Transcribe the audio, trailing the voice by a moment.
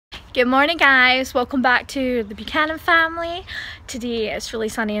Good morning guys, welcome back to the Buchanan family. Today it's really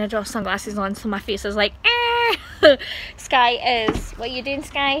sunny and I dropped sunglasses on so my face is like Sky is, what are you doing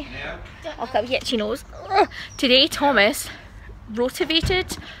Sky? Yeah. I've got itchy nose. Today Thomas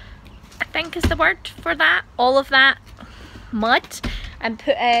rotivated, I think is the word for that, all of that mud and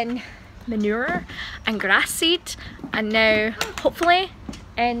put in manure and grass seed, and now hopefully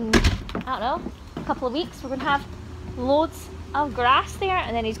in, I don't know, a couple of weeks we're going to have loads of grass there,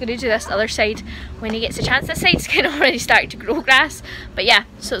 and then he's going to do this other side when he gets a chance. This side's kind of already started to grow grass, but yeah,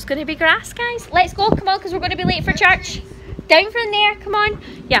 so it's going to be grass guys. Let's go, come on, because we're going to be late for church. Down from there, come on.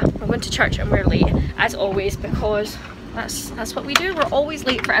 Yeah, we're going to church and we're late as always because that's what we do. We're always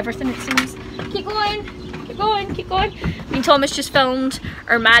late for everything it seems. Keep going, keep going, keep going. Me and Thomas just filmed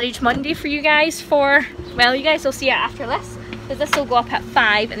our Marriage Monday for you guys for, well, you guys will see it after this because this will go up at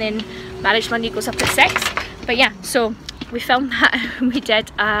 5 and then Marriage Monday goes up at 6. But yeah, so we filmed that and we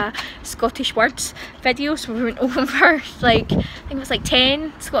did a Scottish words video, so we went over like, I think it was like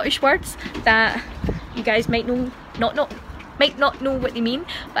 10 Scottish words that you guys might know, might not know what they mean,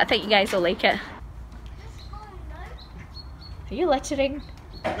 but I think you guys will like it. Are you littering?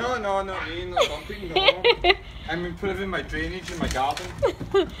 No, not me, not dumping, no. I'm improving my drainage in my garden.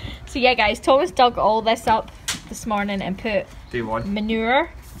 So yeah guys, Thomas dug all this up this morning and put Day one. Manure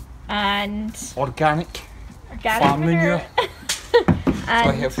and Organic farm manure. and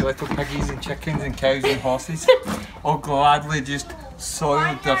For healthy little piggies and chickens and cows and horses. I'll gladly just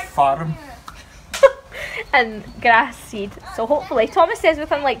soil the farm. and grass seed. So hopefully, Thomas says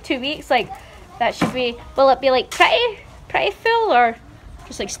within like 2 weeks, like that should be, will it be like pretty full or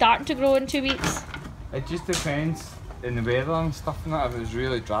just like starting to grow in 2 weeks? It just depends in the weather and stuff and that. If it was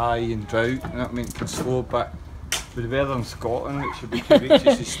really dry and drought, you know what I mean, it could slow, but with the weather in Scotland, it should be 2 weeks,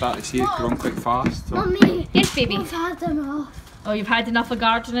 you should start to see it growing quite fast. So. Mummy, Yes, baby. I've had enough. Oh, you've had enough of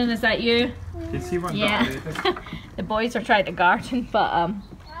gardening, is that you? You see one Yeah. already? The boys are trying to garden, but I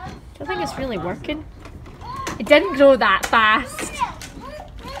don't think it's really working. It didn't grow that fast.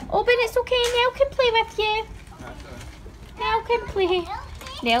 Oh, but it's okay, Nell can play with you. Nell can play.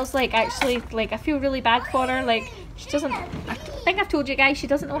 Nell's like, actually, like, I feel really bad for her. Like, she doesn't, I think I've told you guys, she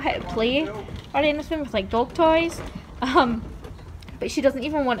doesn't know how to play or anything with like dog toys. But she doesn't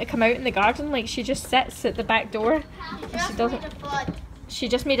even want to come out in the garden. Like, she just sits at the back door. And she doesn't. She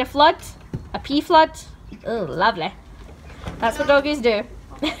just made a flood, a pea flood. Oh, lovely. That's what doggies do.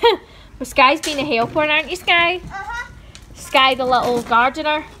 Well, Sky's been a helper, aren't you, Sky? Sky, the little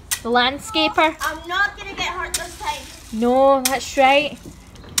gardener, the landscaper. I'm not gonna get hurt this time. No, that's right.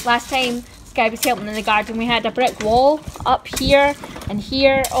 Last time Sky was helping in the garden, we had a brick wall up here and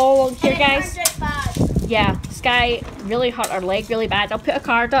here, all along here, guys. Yeah, Sky really hurt her leg really bad. I'll put a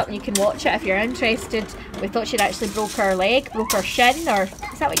card up and you can watch it if you're interested. We thought she'd actually broke her leg, broke her shin, or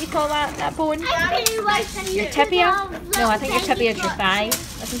is that what you call that bone? Your tibia? No, I think your tibia is your thigh,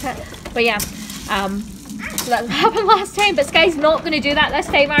 isn't it? But yeah, so that happened last time, but Sky's not going to do that this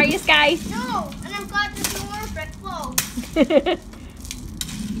time, are you, Sky? No, and I'm glad there's no more brick walls.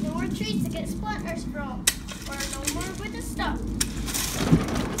 No more trees to get splinters from, or no more wooden stuff.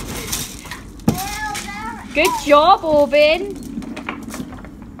 Good job, Owen.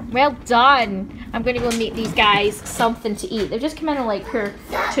 Well done. I'm going to go make these guys something to eat. They've just come in and like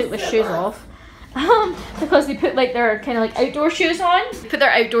took their shoes off. Because they put like their kind of like outdoor shoes on. Put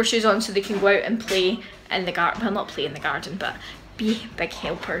their outdoor shoes on so they can go out and play in the garden. Well, not play in the garden, but be big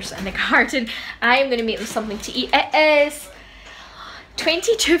helpers in the garden. I'm going to make them something to eat. It is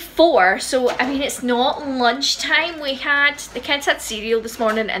 20 to 4, so I mean it's not lunchtime. The kids had cereal this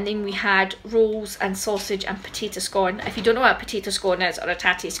morning and then we had rolls and sausage and potato scone. If you don't know what a potato scone is or a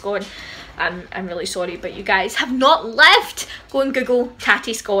tatty scone, I'm really sorry, but you guys have not lived. Go and Google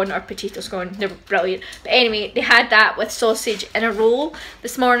tatty scone or potato scone, they're brilliant. But anyway, they had that with sausage in a roll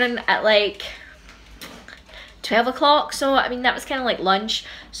this morning at like 12 o'clock, so I mean that was kind of like lunch.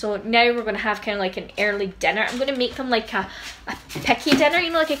 So now we're going to have kind of like an early dinner. I'm going to make them like a picky dinner, you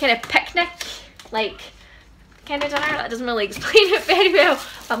know, like a kind of picnic like kind of dinner. That doesn't really explain it very well,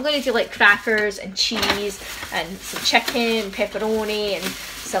 but I'm going to do like crackers and cheese and some chicken, pepperoni, and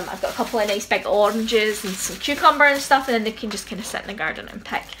some, I've got a couple of nice big oranges and some cucumber and stuff, and then they can just kind of sit in the garden and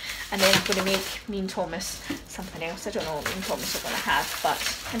pick. And then I'm going to make me and Thomas something else. I don't know what me and Thomas are going to have,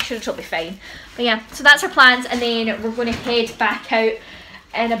 but I'm sure it'll be fine. But yeah, so that's our plans, and then we're going to head back out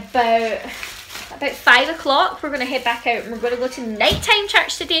in about 5 o'clock. We're going to head back out and we're going to go to nighttime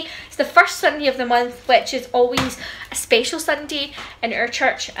church today. It's the first Sunday of the month, which is always a special Sunday in our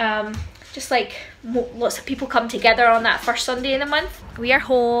church. Just like lots of people come together on that first Sunday in the month. We are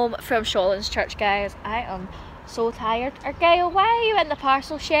home from Shawlands Church, guys. I am So tired. Argyle, why are you in the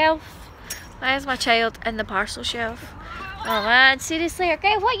parcel shelf? Why is my child in the parcel shelf? Oh man, seriously,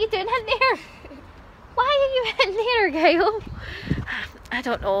 Argyle, what are you doing in there? Why are you in there, Argyle? I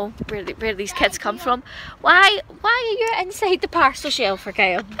don't know where these kids come from. Why are you inside the parcel shelf,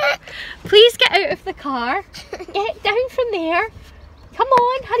 Argyle? Please get out of the car. Get down from there. Come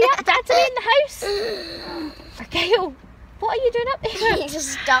on, hurry up, Dad's away in the house. Argyle, what are you doing up there? You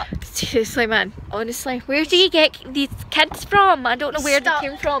just stop. Seriously, man, honestly, where do you get these kids from? I don't know where they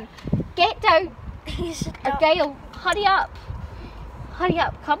came from. Get down. Argyle, hurry up. Hurry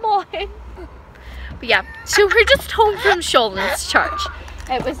up, come on. But yeah, so we're just home from Shawlands Church.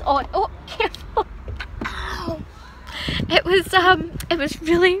 It was on, oh, careful. It was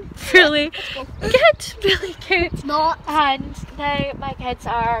really good, really good. Not. And now my kids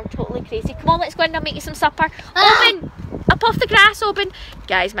are totally crazy. Come on, let's go in and I'll make you some supper. Open! Up off the grass, Open.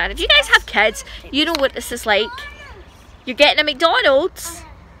 Guys, man, if you guys have kids, you know what this is like. You're getting a McDonald's.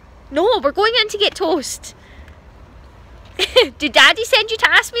 No, we're going in to get toast. Did Daddy send you to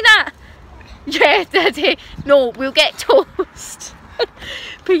ask me that? Yeah, Daddy. No, we'll get toast.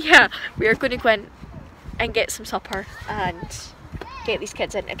 But yeah, we are going to go in and get some supper and get these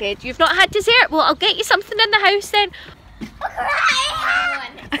kids into bed. You've not had dessert? Well, I'll get you something in the house then.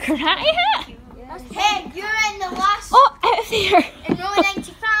 A karate hat? Hey, you're in the last. Oh, out of there. In row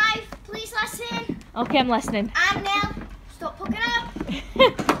 95, please listen. Okay, I'm listening. And now, stop poking up.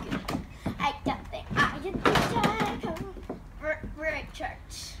 I got the eye of the tiger. We're at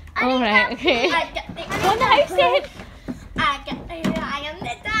church. Alright, okay. I got the Go in the house then. I got the eye of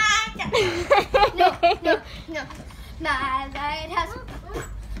the tiger. No. My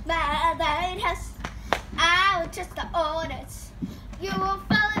lighthouse. I'll just the orders. You will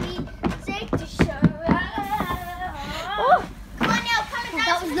follow me. Take the show. Oh. Come on now, come and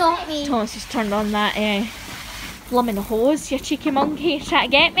That was not me. Thomas just turned on that blooming hose, you cheeky monkey, trying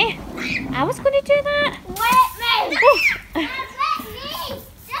to get me. I was going to do that. Wet me. Oh. Don't let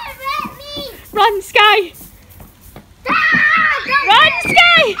me. Run, Sky. Run,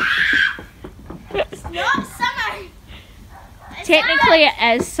 Sky. It's not summer. It's Technically it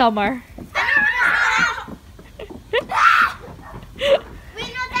is summer. We know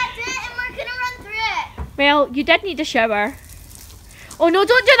that's it and we're going to run through it. Well, you did need a shower. Oh no,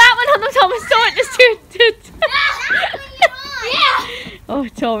 don't do that one, oh no, Thomas, don't, just do it. Yeah. Oh,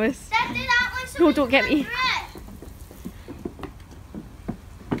 Thomas. Dad, do that one so No, we don't can get run me. through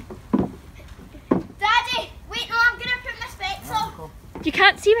it. Daddy, wait, no, I'm going to put my specs on. You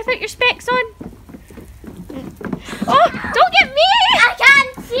can't see without your specs on. Oh, don't get me! I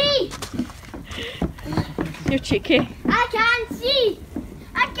can't see. You're cheeky. I can't see.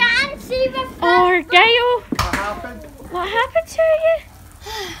 I can't see with Oh, Argyle. What happened? What happened to you?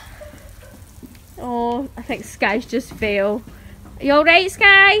 Oh, I think Sky's just fell. Are you alright,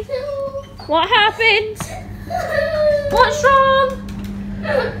 Sky? What happened? What's wrong?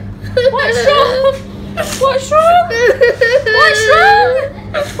 What's wrong? What's wrong? What's wrong?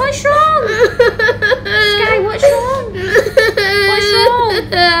 What's wrong? Sky, what's wrong? What's wrong?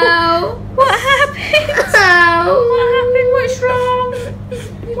 What happened? What happened? What's wrong?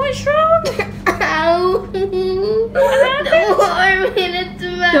 What's wrong? What happened?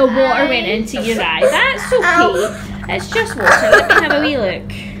 The water went into your eye. That's okay. It's just water. Let me have a wee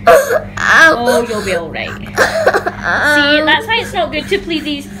look. Oh, you'll be alright. See, that's why it's not good to play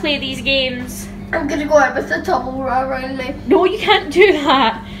these games. I'm gonna go out with the towel around me. No, you can't do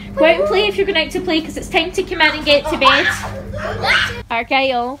that. Go out and play if you're going out to play because it's time to come in and get to bed.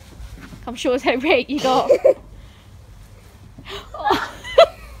 Argyle, come show us how bright you got.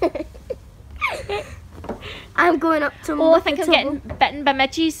 I'm going up to. Oh, I think I'm getting bitten by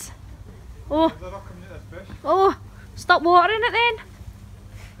midges. Oh, oh, stop watering it then.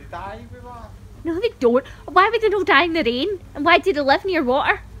 They die with that. No, they don't. Why would they not die in the rain? And why do they live near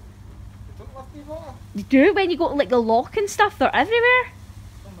water? They don't live near water. They do when you go to like the lock and stuff. They're everywhere.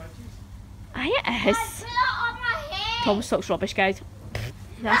 No midges. Aye, it is. Thomas talks rubbish, guys.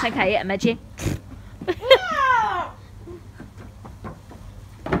 I think I ate a midgie.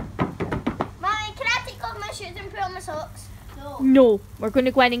 Mommy, can I take off my shoes and put on my socks? No. No, we're going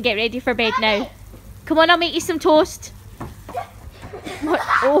to go in and get ready for bed now. Come on, I'll make you some toast. What?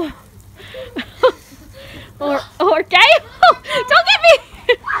 Oh. Or Gail! Don't get me!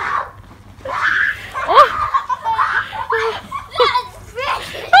 Oh.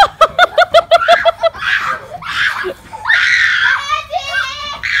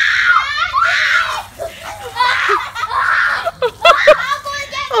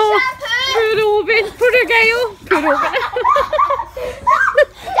 Poor Owen, poor Gail, poor Owen.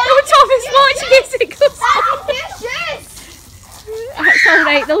 Oh, Thomas, watch this, it goes.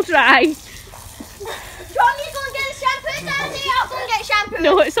 alright, they'll dry. Do you want me to go and get the shampoo, Daddy? I'll go and get shampoo.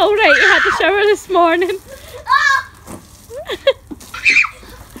 No, it's alright, you had the shower this morning. Ah!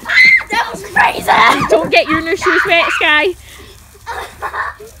 That was crazy! Don't get your new shoes wet, Sky.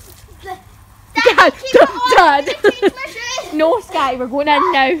 Dad, keep it on. Dad. I'm gonna change my shoes. No, Sky, we're going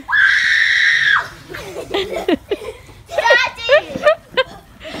in now. Daddy!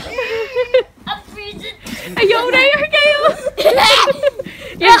 I'm freezing. Are you alright, Argyle?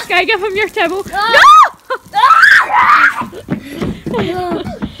 Yeah, Sky, give him your towel. No!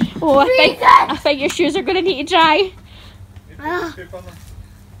 Oh, I think your shoes are going to need to dry.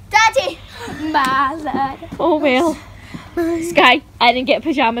 Daddy! My lad. Oh well. Sky, I didn't get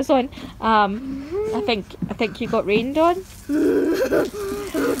pajamas on. I think you got rained on. It's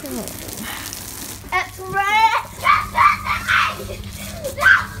red.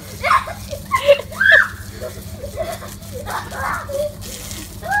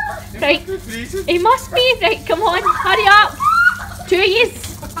 Right, he must be. Right, come on, hurry up. 2 years.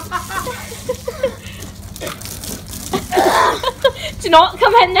 Do not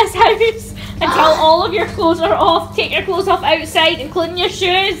come in this house until all of your clothes are off. Take your clothes off outside, including your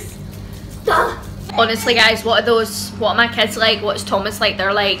shoes. Honestly guys, what are my kids like? What's Thomas like?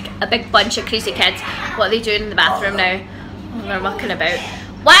 They're like a big bunch of crazy kids. What are they doing in the bathroom now? Oh, they're mucking about.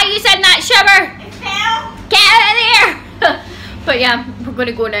 Why are you in that shower? Get out of there! But yeah, we're going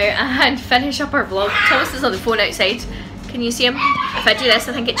to go now and finish up our vlog. Thomas is on the phone outside. Can you see him? If I do this,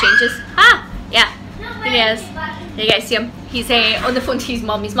 I think it changes. Ah! Yeah, there he is. You guys see him? He's on the phone to his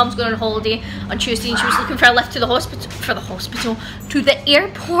mum. His mum's going on holiday on Tuesday and she was looking for a lift to the hospital, to the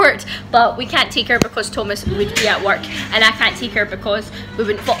airport. But we can't take her because Thomas would be at work and I can't take her because we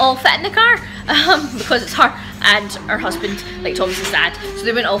wouldn't all fit in the car because it's her and her husband, like Thomas's dad. So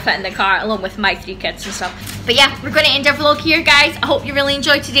they wouldn't all fit in the car along with my 3 kids and stuff. But yeah, we're going to end our vlog here, guys. I hope you really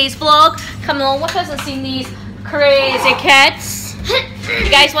enjoyed today's vlog. Come along with us and see these crazy kids.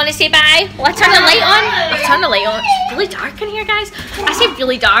 You guys want to say bye? Will I turn the light on? I'll turn the light on. It's really dark in here, guys. I say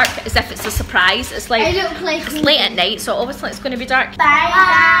really dark as if it's a surprise. It's like it's late at night, so obviously it's going to be dark. Bye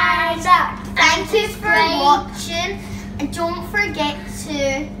guys. Thank you for watching. And don't forget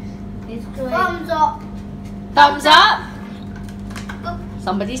to thumbs up. Thumbs up.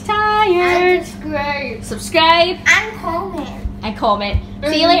 Somebody's tired. And Subscribe. And comment. And comment.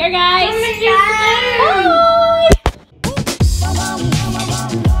 See you later, guys. Bye. Bye.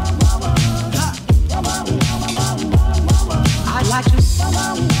 I like to